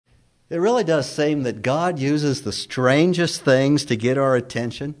It really does seem that God uses the strangest things to get our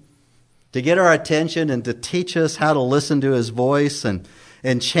attention, and to teach us how to listen to His voice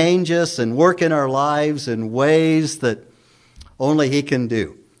and change us and work in our lives in ways that only He can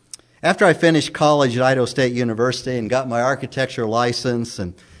do. After I finished college at Idaho State University and got my architecture license,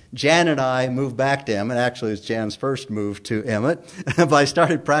 and Jan and I moved back to Emmett. Actually, it was Jan's first move to Emmett. But I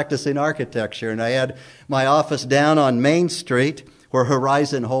started practicing architecture, and I had my office down on Main Street, where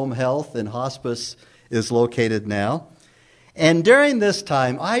Horizon Home Health and Hospice is located now. And during this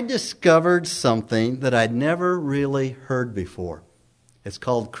time, I discovered something that I'd never really heard before. It's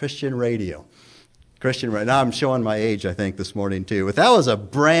called Christian radio. Christian radio. Now I'm showing my age, I think, this morning too. But that was a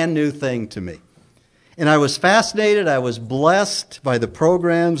brand new thing to me. And I was fascinated. I was blessed by the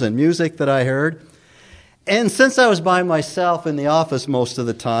programs and music that I heard. And since I was by myself in the office most of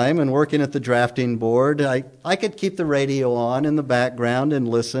the time and working at the drafting board, I could keep the radio on in the background and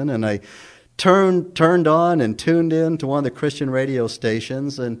listen. And I turned on and tuned in to one of the Christian radio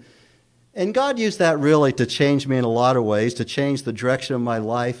stations. And God used that really to change me in a lot of ways, to change the direction of my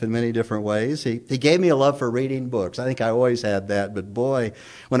life in many different ways. He gave me a love for reading books. I think I always had that. But boy,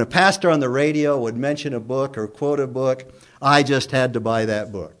 when a pastor on the radio would mention a book or quote a book, I just had to buy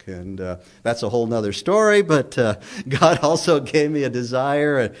that book. And that's a whole nother story. But God also gave me a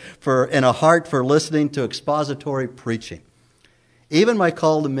desire and a heart for listening to expository preaching. Even my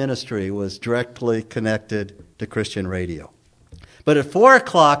call to ministry was directly connected to Christian radio. But at 4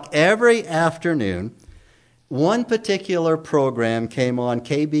 o'clock every afternoon, one particular program came on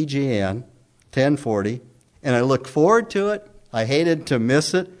KBGN, 1040, and I looked forward to it. I hated to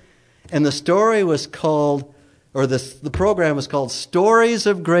miss it. And the story was called, or the program was called Stories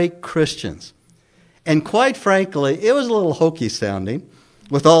of Great Christians. And quite frankly, it was a little hokey sounding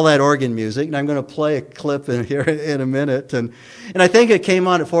with all that organ music. And I'm going to play a clip in here in a minute. And I think it came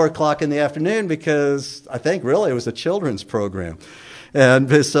on at 4 o'clock in the afternoon because I think really it was a children's program.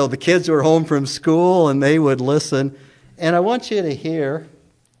 And so the kids were home from school and they would listen. And I want you to hear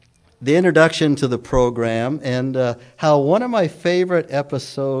the introduction to the program and how one of my favorite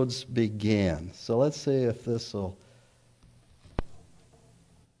episodes began. So let's see if this will...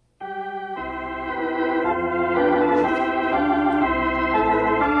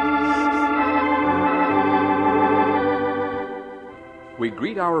 We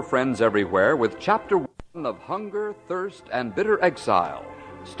greet our friends everywhere with Chapter 1 of Hunger, Thirst, and Bitter Exile,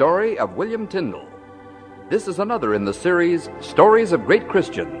 story of William Tyndale. This is another in the series Stories of Great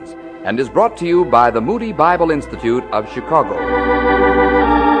Christians, and is brought to you by the Moody Bible Institute of Chicago.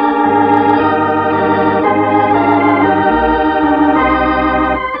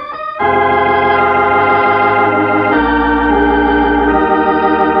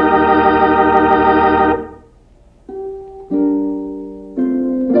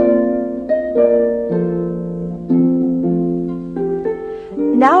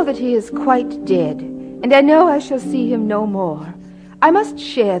 Now that he is quite dead, and I know I shall see him no more, I must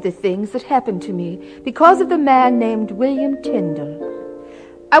share the things that happened to me because of the man named William Tyndale.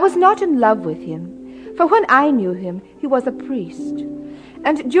 I was not in love with him, for when I knew him, he was a priest.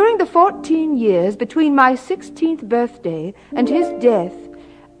 And during the 14 years between my 16th birthday and his death,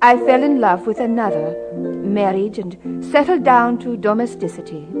 I fell in love with another, married and settled down to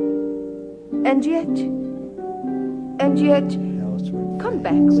domesticity. And yet, come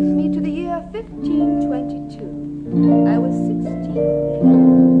back with me to the year 1522. I was 16 then.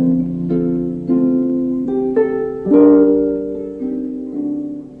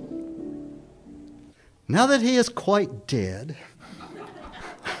 Now that he is quite dead,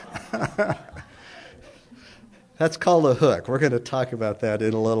 that's called a hook. We're going to talk about that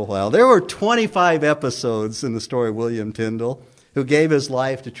in a little while. There were 25 episodes in the story of William Tyndale, who gave his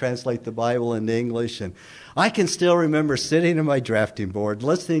life to translate the Bible into English. And I can still remember sitting at my drafting board,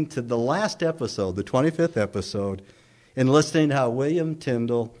 listening to the last episode, the 25th episode, and listening to how William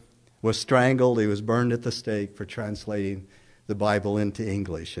Tyndale was strangled. He was burned at the stake for translating the Bible into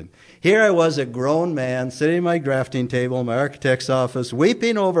English. And here I was, a grown man, sitting at my drafting table in my architect's office,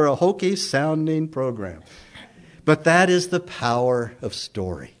 weeping over a hokey-sounding program. But that is the power of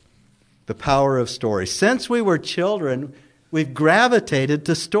story. The power of story. Since we were children, we've gravitated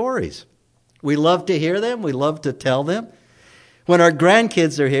to stories. We love to hear them. We love to tell them. When our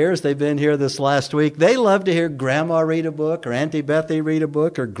grandkids are here, as they've been here this last week, they love to hear Grandma read a book, or Auntie Bethy read a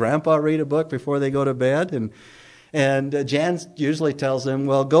book, or Grandpa read a book before they go to bed. And Jan usually tells them,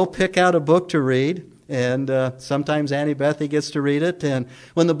 well, go pick out a book to read. And sometimes Auntie Bethy gets to read it. And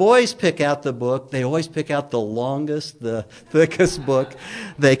when the boys pick out the book, they always pick out the longest, the thickest book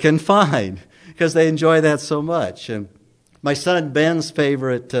they can find, because they enjoy that so much. And My son Ben's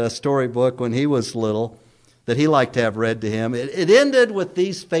favorite storybook when he was little that he liked to have read to him, it ended with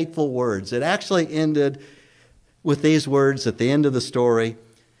these fateful words. It actually ended with these words at the end of the story.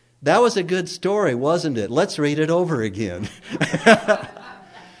 That was a good story, wasn't it? Let's read it over again.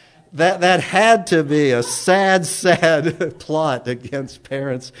 That had to be a sad, sad plot against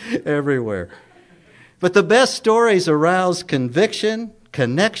parents everywhere. But the best stories arouse conviction,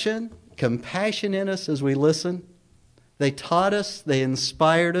 connection, compassion in us as we listen. They taught us, they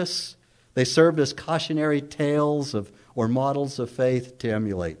inspired us, they served as cautionary tales or models of faith to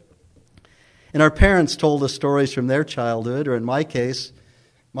emulate. And our parents told us stories from their childhood, or in my case,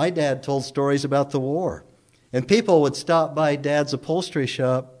 my dad told stories about the war. And people would stop by Dad's upholstery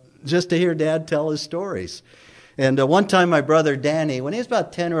shop just to hear Dad tell his stories. And one time my brother Danny, when he was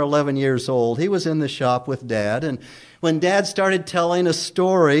about 10 or 11 years old, he was in the shop with Dad. And when Dad started telling a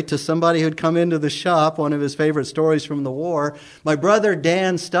story to somebody who'd come into the shop, one of his favorite stories from the war, my brother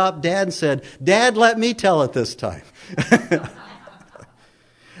Dan stopped Dad and said, "Dad, let me tell it this time."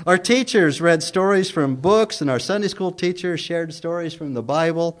 Our teachers read stories from books, and our Sunday school teachers shared stories from the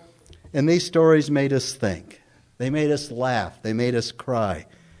Bible. And these stories made us think. They made us laugh. They made us cry.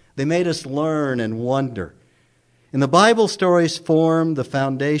 They made us learn and wonder. And the Bible stories form the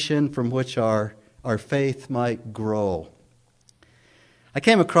foundation from which our faith might grow. I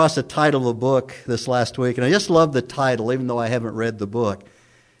came across a title of a book this last week, and I just love the title, even though I haven't read the book.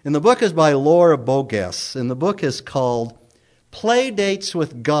 And the book is by Laura Bogus, and the book is called Play Dates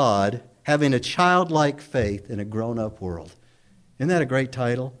with God, Having a Childlike Faith in a Grown-Up World. Isn't that a great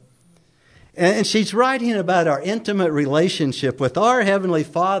title? And she's writing about our intimate relationship with our Heavenly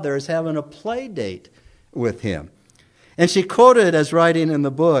Father as having a play date with Him. And she quoted as writing in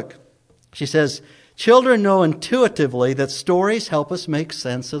the book, she says, "Children know intuitively that stories help us make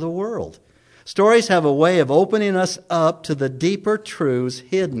sense of the world. Stories have a way of opening us up to the deeper truths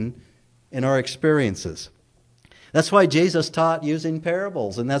hidden in our experiences. That's why Jesus taught using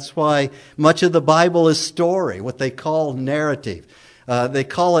parables, and that's why much of the Bible is story, what they call narrative. They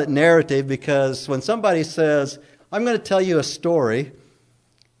call it narrative because when somebody says, I'm going to tell you a story,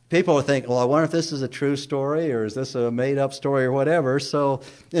 people will think, well, I wonder if this is a true story or is this a made-up story or whatever. So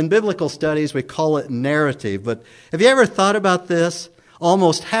in biblical studies, we call it narrative. But have you ever thought about this?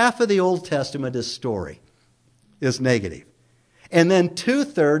 Almost half of the Old Testament is story, is negative. And then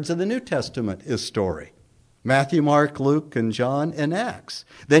 2/3 of the New Testament is story. Matthew, Mark, Luke, and John, and Acts.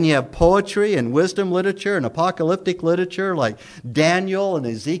 Then you have poetry and wisdom literature and apocalyptic literature like Daniel and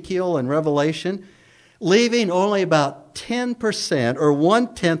Ezekiel and Revelation, leaving only about 10% or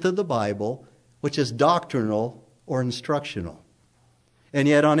 1/10 of the Bible, which is doctrinal or instructional. And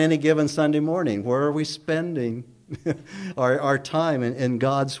yet on any given Sunday morning, where are we spending our time in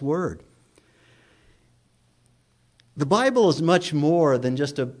God's Word? The Bible is much more than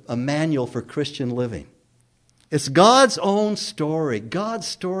just a manual for Christian living. It's God's own story, God's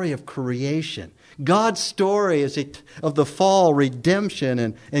story of creation, God's story of the fall,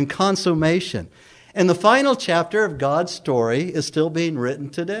 redemption, and consummation. And the final chapter of God's story is still being written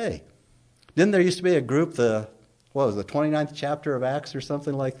today. Didn't there used to be a group, the 29th chapter of Acts or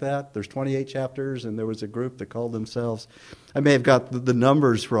something like that? There's 28 chapters, and there was a group that called themselves, I may have got the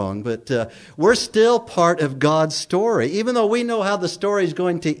numbers wrong, but we're still part of God's story. Even though we know how the story is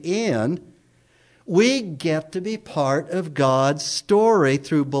going to end, we get to be part of God's story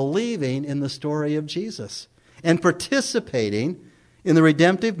through believing in the story of Jesus and participating in the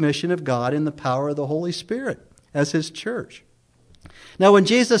redemptive mission of God in the power of the Holy Spirit as His church. Now, when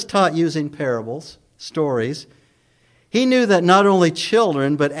Jesus taught using parables, stories, He knew that not only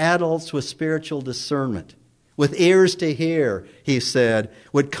children, but adults with spiritual discernment, with ears to hear, He said,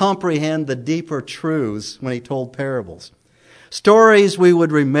 would comprehend the deeper truths when He told parables. Stories we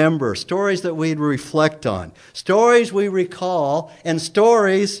would remember, stories that we'd reflect on, stories we recall, and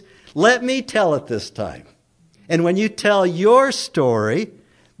stories, let me tell it this time. And when you tell your story,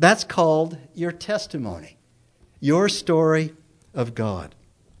 that's called your testimony, your story of God.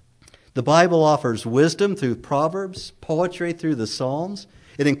 The Bible offers wisdom through Proverbs, poetry through the Psalms.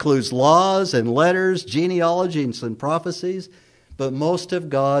 It includes laws and letters, genealogies and prophecies, but most of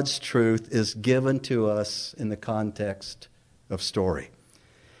God's truth is given to us in the context of story.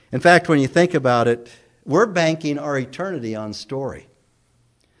 In fact, when you think about it, we're banking our eternity on story.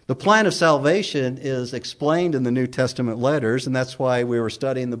 The plan of salvation is explained in the New Testament letters, and that's why we were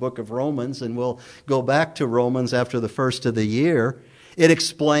studying the book of Romans, and we'll go back to Romans after the first of the year. It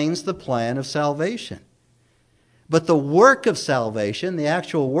explains the plan of salvation. But the work of salvation, the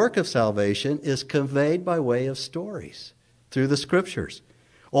actual work of salvation, is conveyed by way of stories through the Scriptures.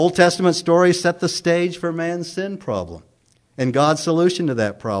 Old Testament stories set the stage for man's sin problem. and God's solution to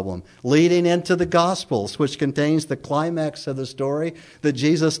that problem, leading into the Gospels, which contains the climax of the story that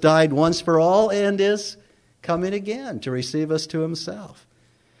Jesus died once for all and is coming again to receive us to himself.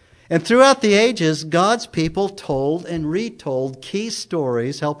 And throughout the ages, God's people told and retold key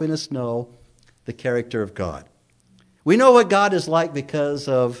stories helping us know the character of God. We know what God is like because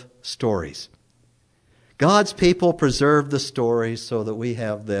of stories. God's people preserved the stories so that we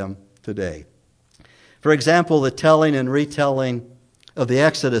have them today. For example, the telling and retelling of the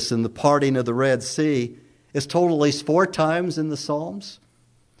Exodus and the parting of the Red Sea is told at least 4 times in the Psalms,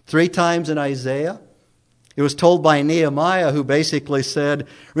 3 times in Isaiah. It was told by Nehemiah, who basically said,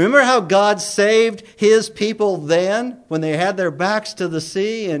 remember how God saved his people then when they had their backs to the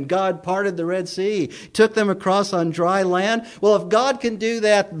sea and God parted the Red Sea, took them across on dry land? Well, if God can do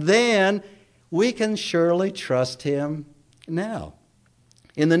that then, we can surely trust him now.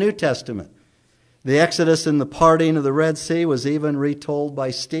 In the New Testament, the Exodus and the parting of the Red Sea was even retold by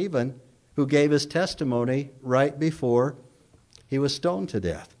Stephen, who gave his testimony right before he was stoned to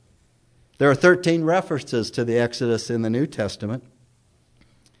death. There are 13 references to the Exodus in the New Testament.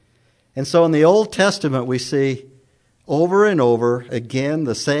 And so in the Old Testament, we see over and over again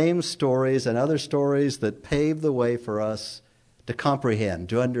the same stories and other stories that pave the way for us to comprehend,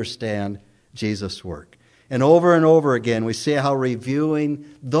 to understand Jesus' work. And over again, we see how reviewing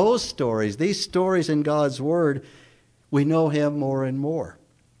those stories, these stories in God's Word, we know him more and more.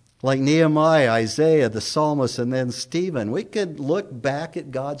 Like Nehemiah, Isaiah, the psalmist, and then Stephen, we could look back at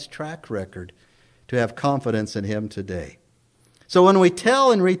God's track record to have confidence in him today. So when we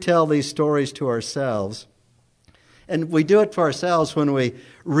tell and retell these stories to ourselves, and we do it for ourselves when we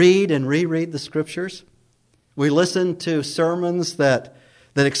read and reread the Scriptures, we listen to sermons that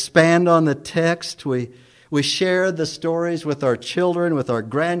expand on the text, we share the stories with our children, with our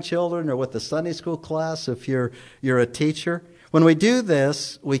grandchildren, or with the Sunday school class if you're a teacher. When we do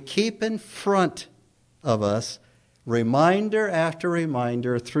this, we keep in front of us reminder after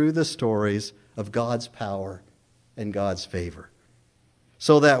reminder through the stories of God's power and God's favor.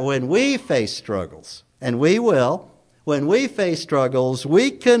 So that when we face struggles, and we will, when we face struggles,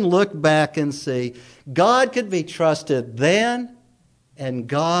 we can look back and see God could be trusted then, and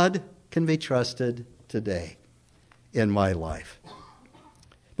God can be trusted today in my life.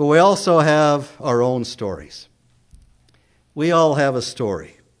 But we also have our own stories. We all have a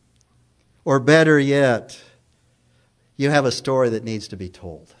story. Or better yet, you have a story that needs to be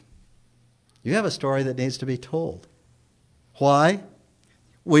told. You have a story that needs to be told. Why?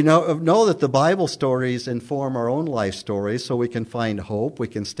 We know that the Bible stories inform our own life stories so we can find hope. We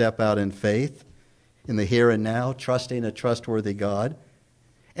can step out in faith in the here and now, trusting a trustworthy God.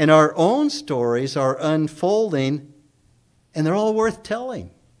 And our own stories are unfolding, and they're all worth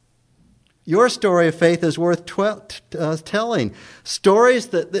telling. Your story of faith is worth telling. Stories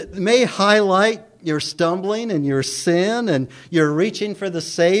that may highlight your stumbling and your sin and your reaching for the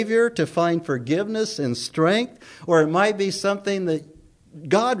Savior to find forgiveness and strength. Or it might be something that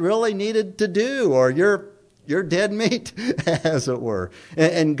God really needed to do, or you're dead meat, as it were.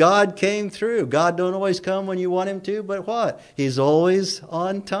 And God came through. God don't always come when you want him to, but what? He's always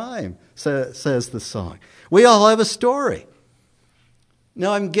on time, says the song. We all have a story.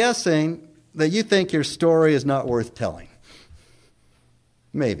 Now, I'm guessing that you think your story is not worth telling.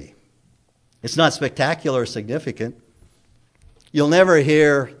 Maybe. It's not spectacular or significant. You'll never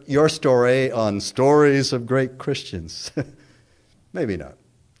hear your story on Stories of Great Christians. Maybe not.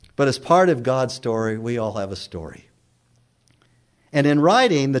 But as part of God's story, we all have a story. And in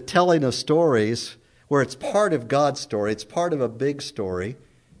writing, the telling of stories, where it's part of God's story, it's part of a big story,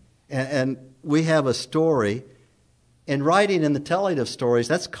 and we have a story. In writing and the telling of stories,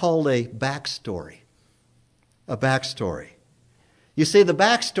 that's called a backstory. A backstory. You see, the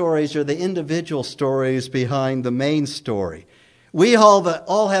backstories are the individual stories behind the main story. We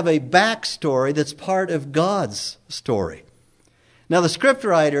all have a backstory that's part of God's story. Now, the script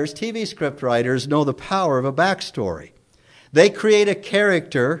writers, TV script writers, know the power of a backstory. They create a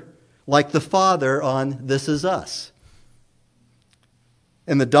character like the father on This Is Us.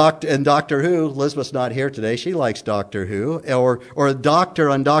 And Doctor Who, Elizabeth's not here today, she likes Doctor Who, or a doctor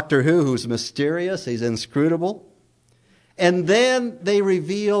on Doctor Who who's mysterious, he's inscrutable. And then they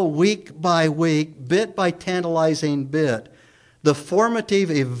reveal week by week, bit by tantalizing bit, the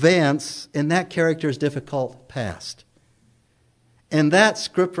formative events in that character's difficult past. And that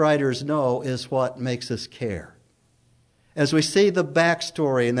scriptwriters know is what makes us care. As we see the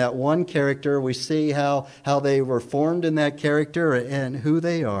backstory in that one character, we see how they were formed in that character and who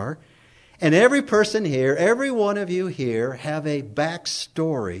they are. And every person here, every one of you here, have a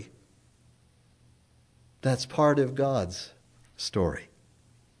backstory that's part of God's story.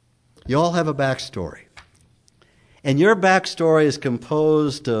 You all have a backstory. And your backstory is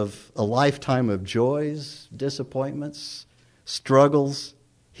composed of a lifetime of joys, disappointments, struggles,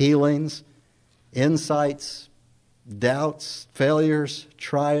 healings, insights, doubts, failures,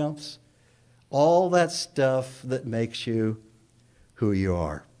 triumphs, all that stuff that makes you who you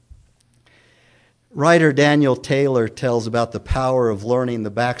are. Writer Daniel Taylor tells about the power of learning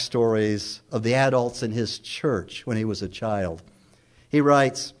the backstories of the adults in his church when he was a child. He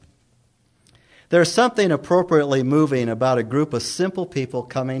writes, "There's something appropriately moving about a group of simple people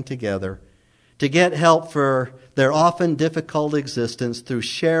coming together to get help for their often difficult existence through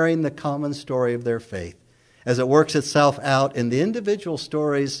sharing the common story of their faith as it works itself out in the individual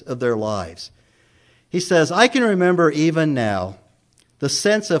stories of their lives." He says, "I can remember even now the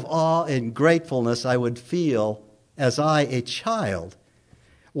sense of awe and gratefulness I would feel as I, a child,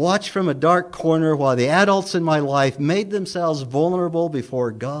 watched from a dark corner while the adults in my life made themselves vulnerable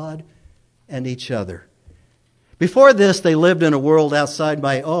before God and each other. Before this, they lived in a world outside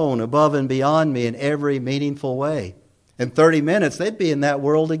my own, above and beyond me in every meaningful way. In 30 minutes, they'd be in that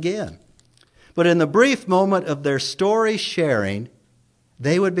world again. But in the brief moment of their story sharing,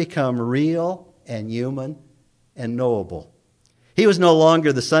 they would become real and human and knowable. He was no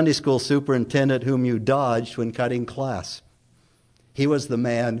longer the Sunday school superintendent whom you dodged when cutting class. He was the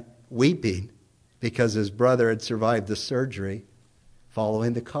man weeping because his brother had survived the surgery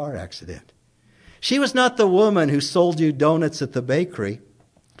following the car accident. She was not the woman who sold you donuts at the bakery.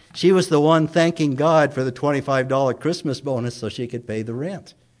 She was the one thanking God for the $25 Christmas bonus so she could pay the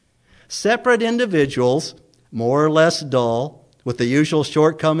rent. Separate individuals, more or less dull, with the usual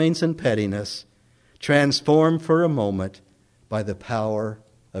shortcomings and pettiness, transformed for a moment by the power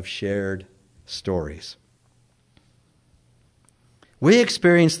of shared stories. We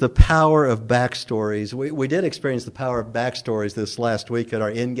experienced the power of backstories. We did experience the power of backstories this last week at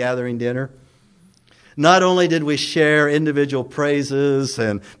our in-gathering dinner. Not only did we share individual praises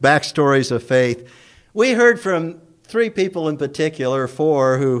and backstories of faith, we heard from 3 people in particular,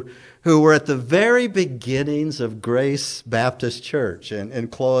 4, who were at the very beginnings of Grace Baptist Church,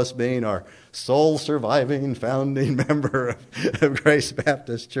 and Clovis being our sole surviving founding member of Grace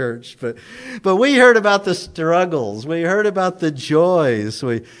Baptist Church. But we heard about the struggles. We heard about the joys.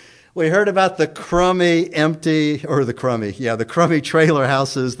 We heard about the crummy trailer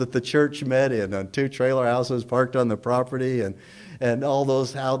houses that the church met in, 2 trailer houses parked on the property, and all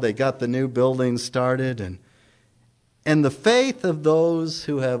those, how they got the new building started, and the faith of those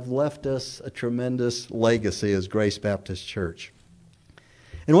who have left us a tremendous legacy as Grace Baptist Church.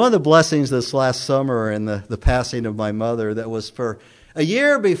 And one of the blessings this last summer in the passing of my mother, that was for a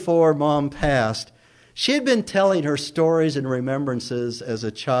year before Mom passed, she had been telling her stories and remembrances as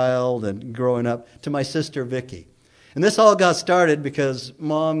a child and growing up to my sister Vicki. And this all got started because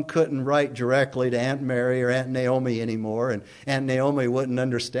Mom couldn't write directly to Aunt Mary or Aunt Naomi anymore, and Aunt Naomi wouldn't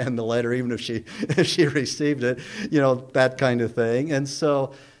understand the letter even if she received it, that kind of thing. And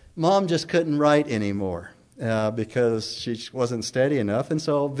so Mom just couldn't write anymore because she wasn't steady enough. And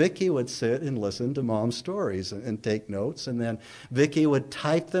so Vicki would sit and listen to Mom's stories and take notes, and then Vicki would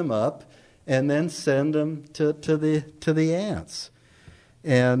type them up and then send them to the aunts.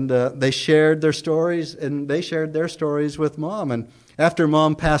 And they shared their stories, and they shared their stories with Mom. And after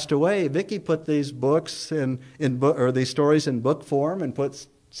Mom passed away, Vicki put these books these stories in book form, and put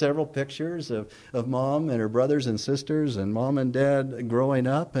several pictures of Mom and her brothers and sisters and Mom and Dad growing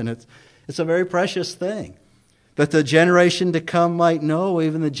up. And it's a very precious thing that the generation to come might know,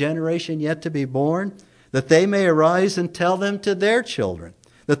 even the generation yet to be born, that they may arise and tell them to their children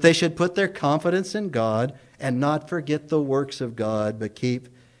that they should put their confidence in God and not forget the works of God, but keep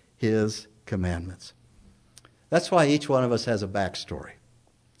His commandments. That's why each one of us has a backstory.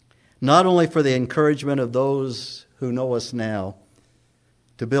 Not only for the encouragement of those who know us now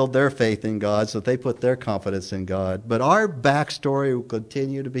to build their faith in God so that they put their confidence in God, but our backstory will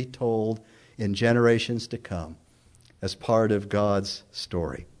continue to be told in generations to come as part of God's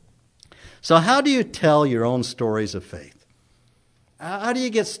story. So how do you tell your own stories of faith? How do you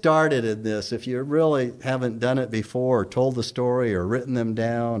get started in this if you really haven't done it before, or told the story, or written them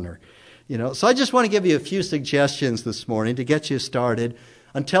down, So I just want to give you a few suggestions this morning to get you started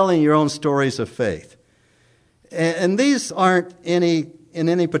on telling your own stories of faith. And these aren't in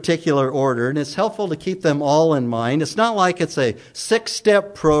any particular order, and it's helpful to keep them all in mind. It's not like it's a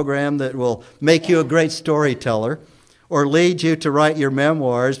 6-step program that will make you a great storyteller or lead you to write your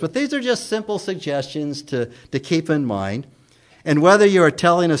memoirs, but these are just simple suggestions to keep in mind. And whether you are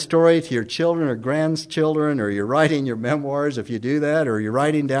telling a story to your children or grandchildren, or you're writing your memoirs, if you do that, or you're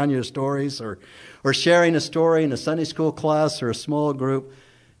writing down your stories, or or sharing a story in a Sunday school class or a small group.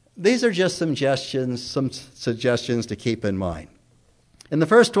 These are just some suggestions to keep in mind. And the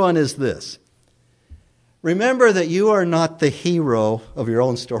first one is this. Remember that you are not the hero of your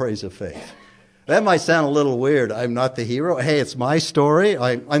own stories of faith. That might sound a little weird. I'm not the hero. Hey, it's my story.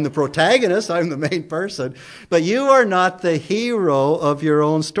 I'm the protagonist. I'm the main person. But you are not the hero of your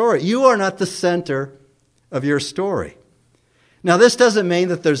own story. You are not the center of your story. Now, this doesn't mean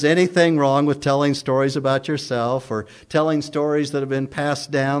that there's anything wrong with telling stories about yourself or telling stories that have been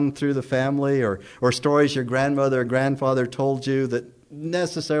passed down through the family or stories your grandmother or grandfather told you that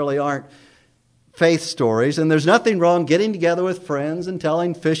necessarily aren't faith stories. And there's nothing wrong getting together with friends and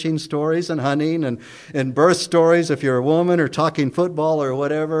telling fishing stories and hunting and birth stories if you're a woman, or talking football or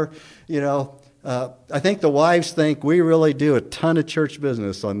whatever. I think the wives think we really do a ton of church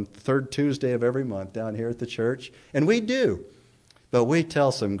business on the third Tuesday of every month down here at the church. And we do. But we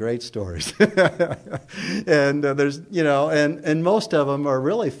tell some great stories. And and most of them are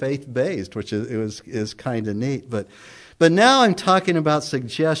really faith-based, which is kind of neat. But now I'm talking about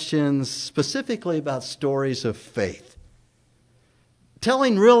suggestions specifically about stories of faith.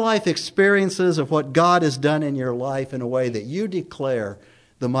 Telling real-life experiences of what God has done in your life in a way that you declare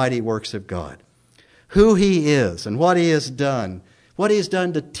the mighty works of God. Who He is and what He has done. What He has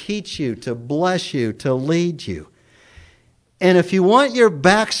done to teach you, to bless you, to lead you. And if you want your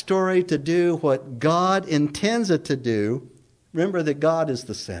backstory to do what God intends it to do, remember that God is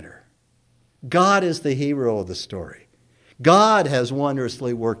the center. God is the hero of the story. God has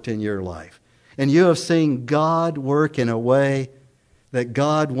wondrously worked in your life. And you have seen God work in a way that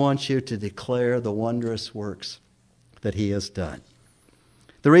God wants you to declare the wondrous works that He has done.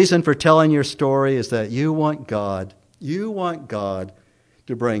 The reason for telling your story is that you want God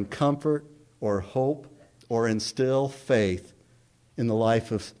to bring comfort or hope or instill faith in the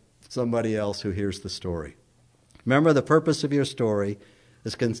life of somebody else who hears the story. Remember, the purpose of your story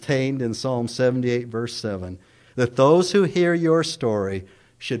is contained in Psalm 78, verse 7, that those who hear your story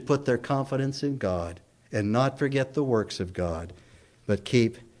should put their confidence in God and not forget the works of God, but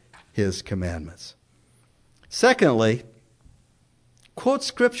keep His commandments. Secondly, quote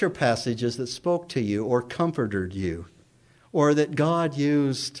scripture passages that spoke to you or comforted you or that God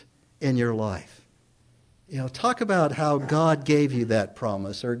used in your life. Talk about how God gave you that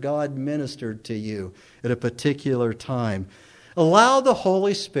promise or God ministered to you at a particular time. Allow the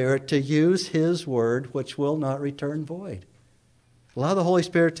Holy Spirit to use His word, which will not return void. Allow the Holy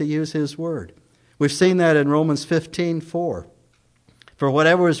Spirit to use His word. We've seen that in Romans 15:4. For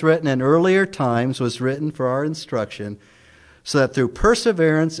whatever was written in earlier times was written for our instruction, so that through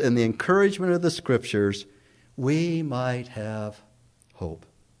perseverance and the encouragement of the Scriptures, we might have hope.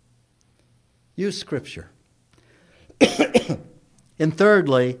 Use Scripture. And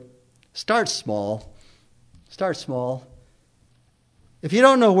thirdly, start small. Start small. If you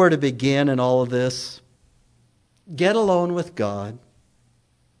don't know where to begin in all of this, get alone with God.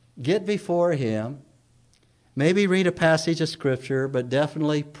 Get before Him. Maybe read a passage of Scripture, but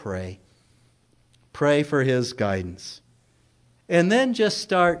definitely pray. Pray for His guidance. And then just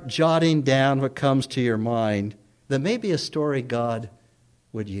start jotting down what comes to your mind that may be a story God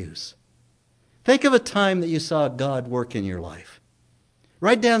would use. Think of a time that you saw God work in your life.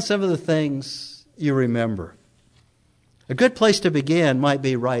 Write down some of the things you remember. A good place to begin might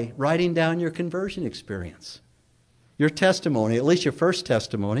be writing down your conversion experience, your testimony, at least your first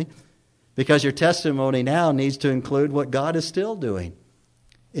testimony, because your testimony now needs to include what God is still doing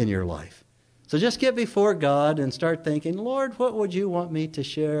in your life. So just get before God and start thinking, Lord, what would you want me to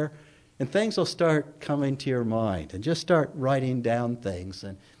share? And things will start coming to your mind. And just start writing down things.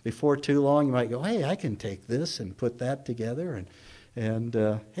 And before too long, you might go, hey, I can take this and put that together. And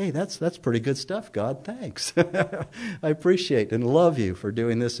hey, that's pretty good stuff, God. Thanks. I appreciate and love you for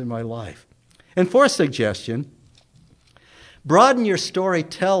doing this in my life. And fourth suggestion, broaden your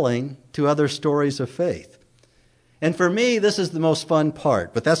storytelling to other stories of faith. And for me, this is the most fun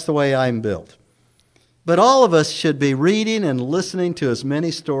part, but that's the way I'm built. But all of us should be reading and listening to as many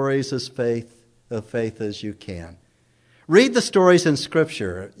stories of faith as you can. Read the stories in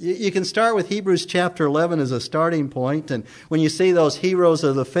Scripture. You can start with Hebrews chapter 11 as a starting point, and when you see those heroes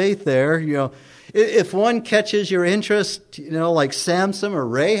of the faith there, if one catches your interest, like Samson or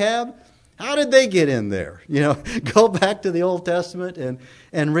Rahab, how did they get in there? Go back to the Old Testament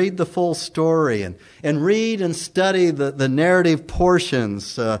and read the full story and read and study the narrative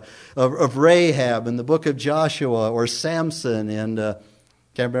portions of Rahab in the book of Joshua or Samson and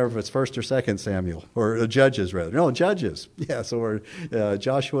can't remember if it's 1st or 2nd Samuel or Judges rather. No, Judges. Yeah, so we're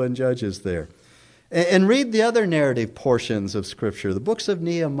Joshua and Judges there. And read the other narrative portions of Scripture, the books of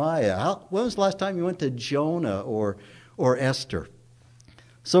Nehemiah. When was the last time you went to Jonah or Esther?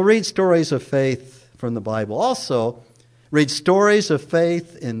 So read stories of faith from the Bible. Also, read stories of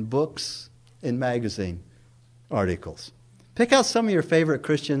faith in books and magazine articles. Pick out some of your favorite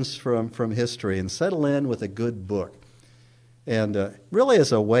Christians from history and settle in with a good book. And really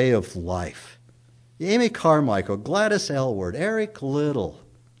as a way of life. Amy Carmichael, Gladys Aylward, Eric Liddell,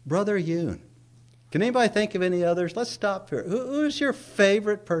 Brother Yoon. Can anybody think of any others? Let's stop here. Who's your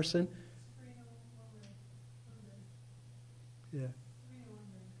favorite person? Yeah.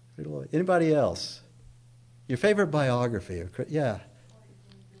 Anybody else? Your favorite biography? Yeah.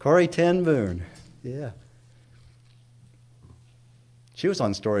 Corrie ten Boom. Yeah. She was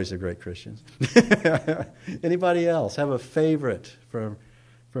on Stories of Great Christians. Anybody else have a favorite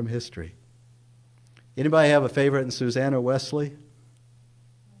from history? Anybody have a favorite in Susanna Wesley?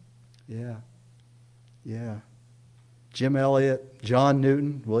 Yeah. Yeah. Jim Elliot, John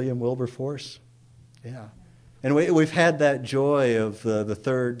Newton, William Wilberforce. Yeah. And we've had that joy of the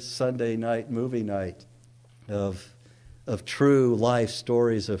third Sunday night movie night of true life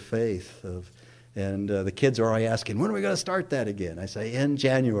stories of faith. And the kids are already asking, when are we going to start that again? I say, in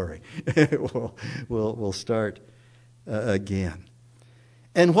January. we'll start again.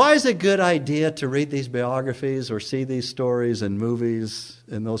 And why is it a good idea to read these biographies or see these stories and movies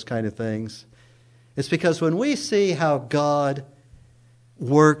and those kind of things? It's because when we see how God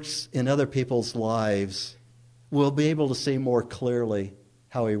works in other people's lives, we'll be able to see more clearly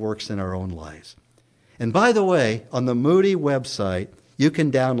how He works in our own lives. And by the way, on the Moody website, you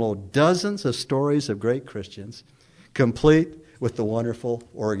can download dozens of stories of great Christians, complete with the wonderful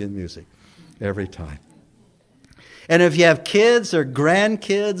organ music every time. And if you have kids or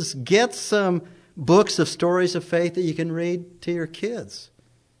grandkids, get some books of stories of faith that you can read to your kids,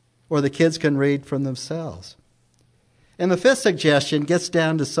 or the kids can read from themselves. And the fifth suggestion gets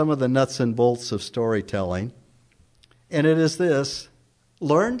down to some of the nuts and bolts of storytelling, and it is this: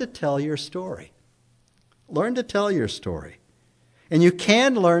 learn to tell your story. Learn to tell your story. And you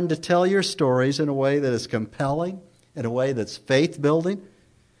can learn to tell your stories in a way that is compelling, in a way that's faith-building.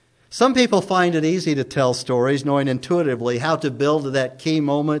 Some people find it easy to tell stories, knowing intuitively how to build to that key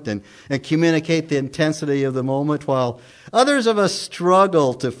moment and communicate the intensity of the moment, while others of us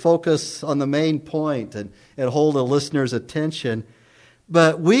struggle to focus on the main point and hold a listener's attention.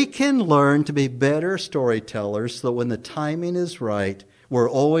 But we can learn to be better storytellers so that when the timing is right, we're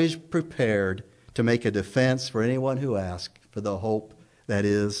always prepared to make a defense for anyone who asks for the hope that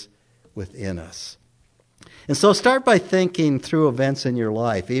is within us. And so start by thinking through events in your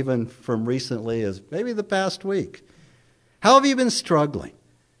life, even from recently as maybe the past week. How have you been struggling?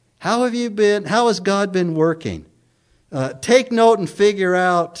 How has God been working? Take note and figure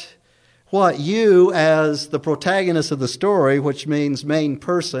out what you, as the protagonist of the story, which means main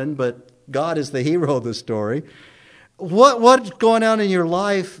person, but God is the hero of the story, what's going on in your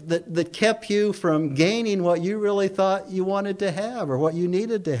life that kept you from gaining what you really thought you wanted to have or what you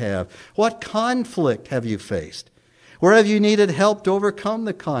needed to have? What conflict have you faced? Where have you needed help to overcome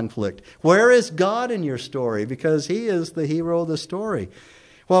the conflict? Where is God in your story? Because He is the hero of the story.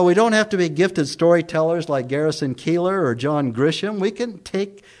 While we don't have to be gifted storytellers like Garrison Keillor or John Grisham, we can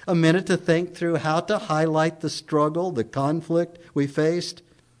take a minute to think through how to highlight the struggle, the conflict we faced,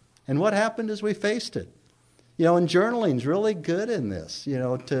 and what happened as we faced it. And journaling's really good in this,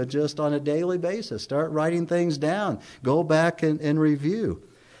 to just on a daily basis start writing things down, go back and review.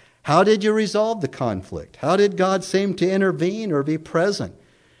 How did you resolve the conflict? How did God seem to intervene or be present?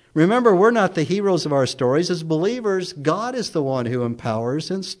 Remember, we're not the heroes of our stories. As believers, God is the one who empowers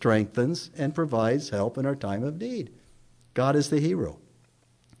and strengthens and provides help in our time of need. God is the hero.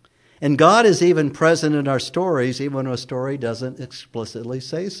 And God is even present in our stories, even when a story doesn't explicitly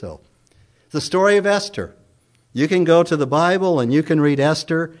say so. The story of Esther. You can go to the Bible and you can read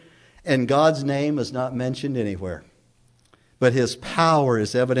Esther, and God's name is not mentioned anywhere. But His power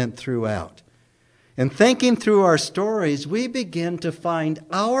is evident throughout. And thinking through our stories, we begin to find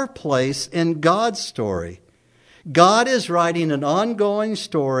our place in God's story. God is writing an ongoing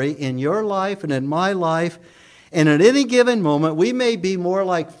story in your life and in my life. And at any given moment, we may be more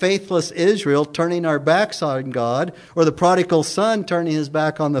like faithless Israel, turning our backs on God, or the prodigal son turning his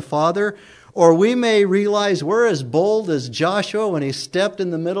back on the father. Or we may realize we're as bold as Joshua when he stepped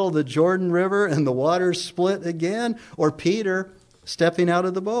in the middle of the Jordan River and the waters split again, or Peter stepping out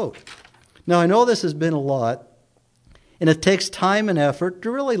of the boat. Now, I know this has been a lot, and it takes time and effort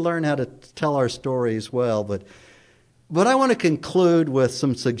to really learn how to tell our stories well, but I want to conclude with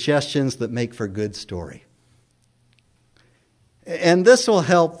some suggestions that make for good story. And this will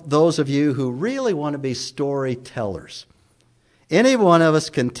help those of you who really want to be storytellers. Any one of us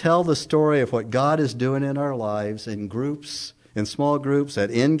can tell the story of what God is doing in our lives in groups, in small groups, at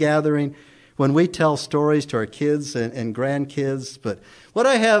in-gathering, when we tell stories to our kids and grandkids. But what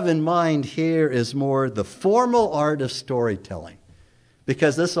I have in mind here is more the formal art of storytelling,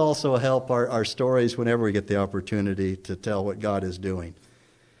 because this also will help our stories whenever we get the opportunity to tell what God is doing.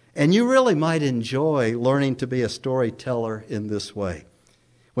 And you really might enjoy learning to be a storyteller in this way,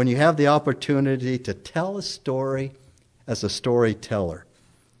 when you have the opportunity to tell a story as a storyteller.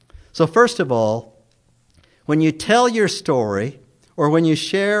 So first of all, when you tell your story, or when you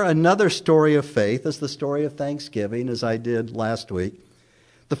share another story of faith, as the story of Thanksgiving, as I did last week,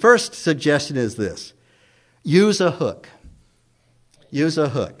 the first suggestion is this: use a hook. Use a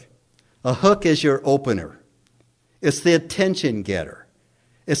hook. A hook is your opener. It's the attention getter.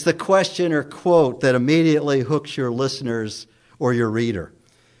 It's the question or quote that immediately hooks your listeners or your reader.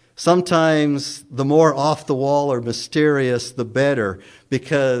 Sometimes the more off the wall or mysterious, the better,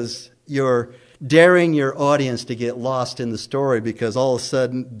 because you're daring your audience to get lost in the story, because all of a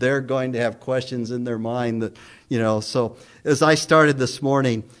sudden they're going to have questions in their mind that, So as I started this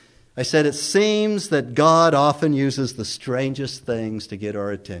morning, I said it seems that God often uses the strangest things to get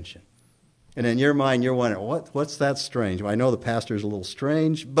our attention. And in your mind, you're wondering, what's that strange? Well, I know the pastor's a little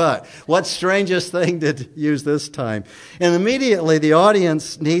strange, but what strangest thing did use this time? And immediately the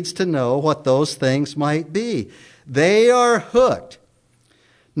audience needs to know what those things might be. They are hooked.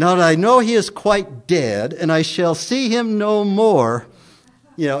 Now that I know he is quite dead, and I shall see him no more.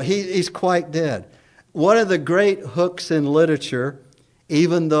 He's quite dead. One of the great hooks in literature,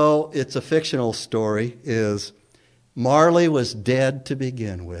 even though it's a fictional story, is Marley was dead to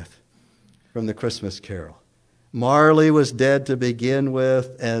begin with. From the Christmas Carol. Marley was dead to begin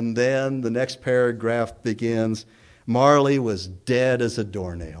with, and then the next paragraph begins, Marley was dead as a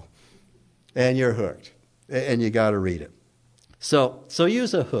doornail. And you're hooked, and you got to read it. So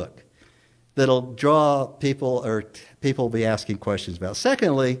use a hook that'll draw people, or people will be asking questions about.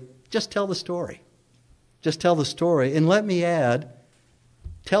 Secondly, just tell the story. Just tell the story, and let me add,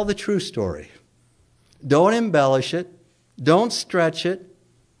 tell the true story. Don't embellish it. Don't stretch it.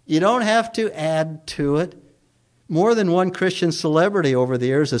 You don't have to add to it. More than one Christian celebrity over the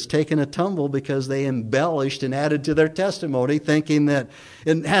years has taken a tumble because they embellished and added to their testimony, thinking that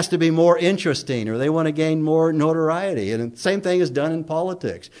it has to be more interesting or they want to gain more notoriety. And the same thing is done in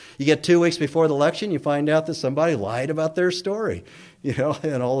politics. You get 2 weeks before the election, you find out that somebody lied about their story,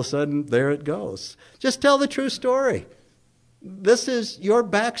 and all of a sudden there it goes. Just tell the true story. This is your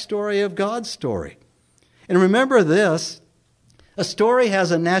backstory of God's story. And remember this. A story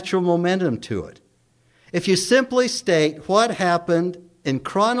has a natural momentum to it. If you simply state what happened in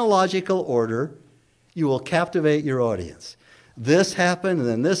chronological order, you will captivate your audience. This happened, and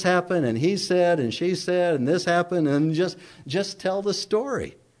then this happened, and he said, and she said, and this happened, and just tell the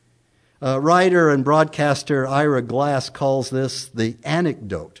story. Writer and broadcaster Ira Glass calls this the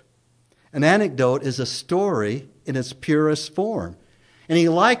anecdote. An anecdote is a story in its purest form. And he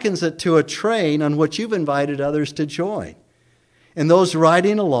likens it to a train on which you've invited others to join. And those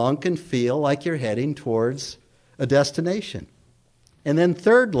riding along can feel like you're heading towards a destination. And then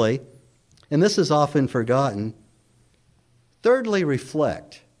thirdly, and this is often forgotten, thirdly,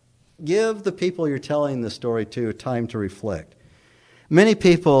 reflect. Give the people you're telling the story to time to reflect. Many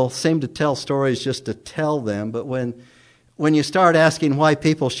people seem to tell stories just to tell them, but when you start asking why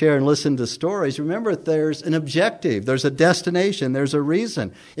people share and listen to stories, remember there's an objective, there's a destination, there's a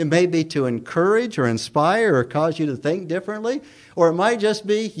reason. It may be to encourage or inspire or cause you to think differently, or it might just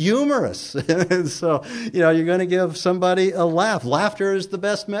be humorous. So, you're going to give somebody a laugh. Laughter is the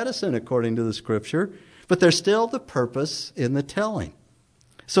best medicine, according to the Scripture, but there's still the purpose in the telling.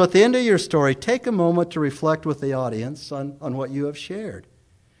 So at the end of your story, take a moment to reflect with the audience on what you have shared.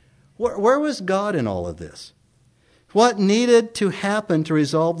 Where was God in all of this? What needed to happen to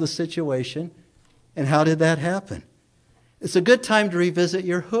resolve the situation, and how did that happen? It's a good time to revisit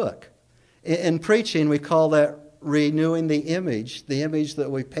your hook. In preaching, we call that renewing the image that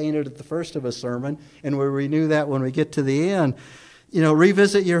we painted at the first of a sermon, and we renew that when we get to the end.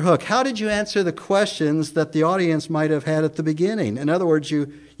 Revisit your hook. How did you answer the questions that the audience might have had at the beginning? In other words,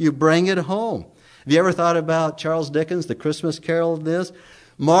 you bring it home. Have you ever thought about Charles Dickens, The Christmas Carol of this?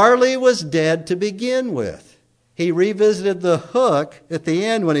 Marley was dead to begin with. He revisited the hook at the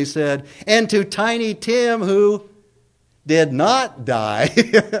end when he said, and to Tiny Tim, who did not die.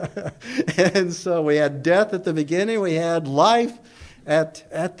 And so we had death at the beginning, we had life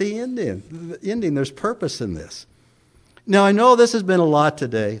at the ending. There's purpose in this. Now, I know this has been a lot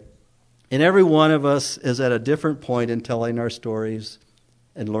today, And every one of us is at a different point in telling our stories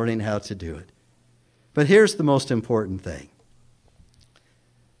and learning how to do it. But here's the most important thing.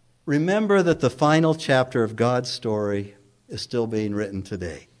 Remember that the final chapter of God's story is still being written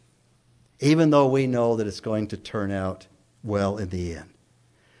today, even though we know that it's going to turn out well in the end.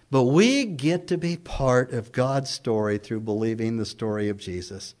 But we get to be part of God's story through believing the story of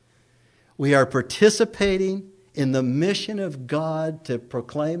Jesus. We are participating in the mission of God to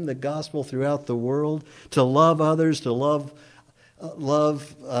proclaim the gospel throughout the world, to love others, to love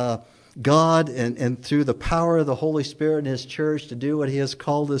God, and through the power of the Holy Spirit and His church to do what He has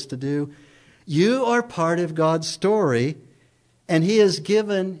called us to do. You are part of God's story, and He has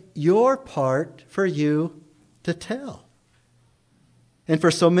given your part for you to tell. And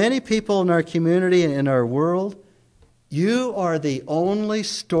for so many people in our community and in our world, you are the only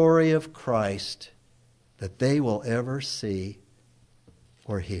story of Christ that they will ever see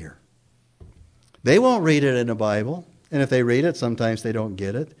or hear. They won't read it in a Bible, and if they read it, sometimes they don't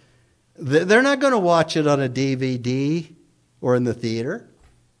get it. They're not going to watch it on a DVD or in the theater.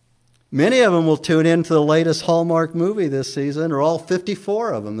 Many of them will tune in to the latest Hallmark movie this season, or all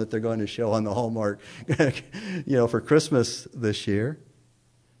 54 of them that they're going to show on the Hallmark, for Christmas this year.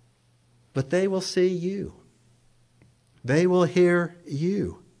 But they will see you. They will hear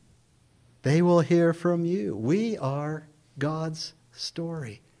you. They will hear from you. We are God's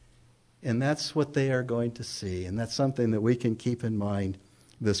story. And that's what they are going to see. And that's something that we can keep in mind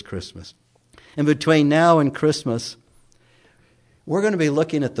this Christmas. And between now and Christmas, we're going to be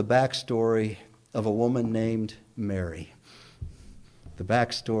looking at the backstory of a woman named Mary. The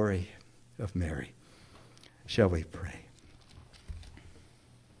backstory of Mary. Shall we pray?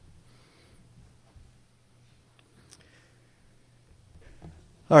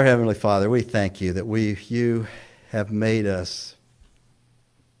 Our Heavenly Father, we thank you that you have made us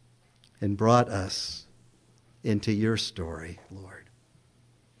and brought us into your story, Lord.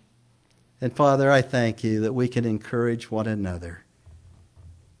 And Father, I thank you that we can encourage one another.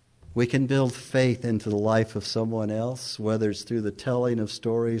 We can build faith into the life of someone else, whether it's through the telling of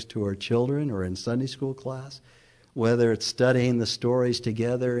stories to our children or in Sunday school class, whether it's studying the stories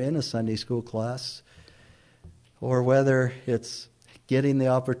together in a Sunday school class, or whether it's getting the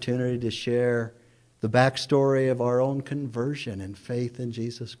opportunity to share the backstory of our own conversion and faith in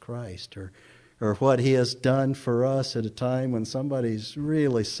Jesus Christ, or what He has done for us at a time when somebody's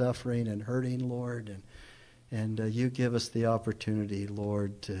really suffering and hurting, Lord. And you give us the opportunity,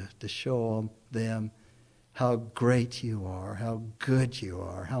 Lord, to show them how great you are, how good you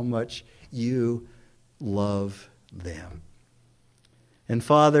are, how much you love them. And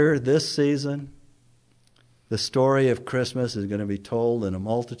Father, this season, the story of Christmas is going to be told in a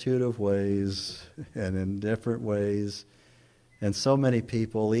multitude of ways and in different ways. And so many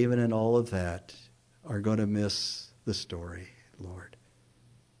people, even in all of that, are going to miss the story, Lord.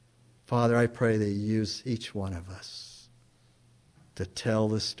 Father, I pray that you use each one of us to tell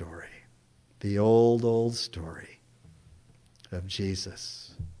the story, the old, old story of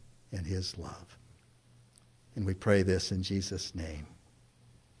Jesus and His love. And we pray this in Jesus' name.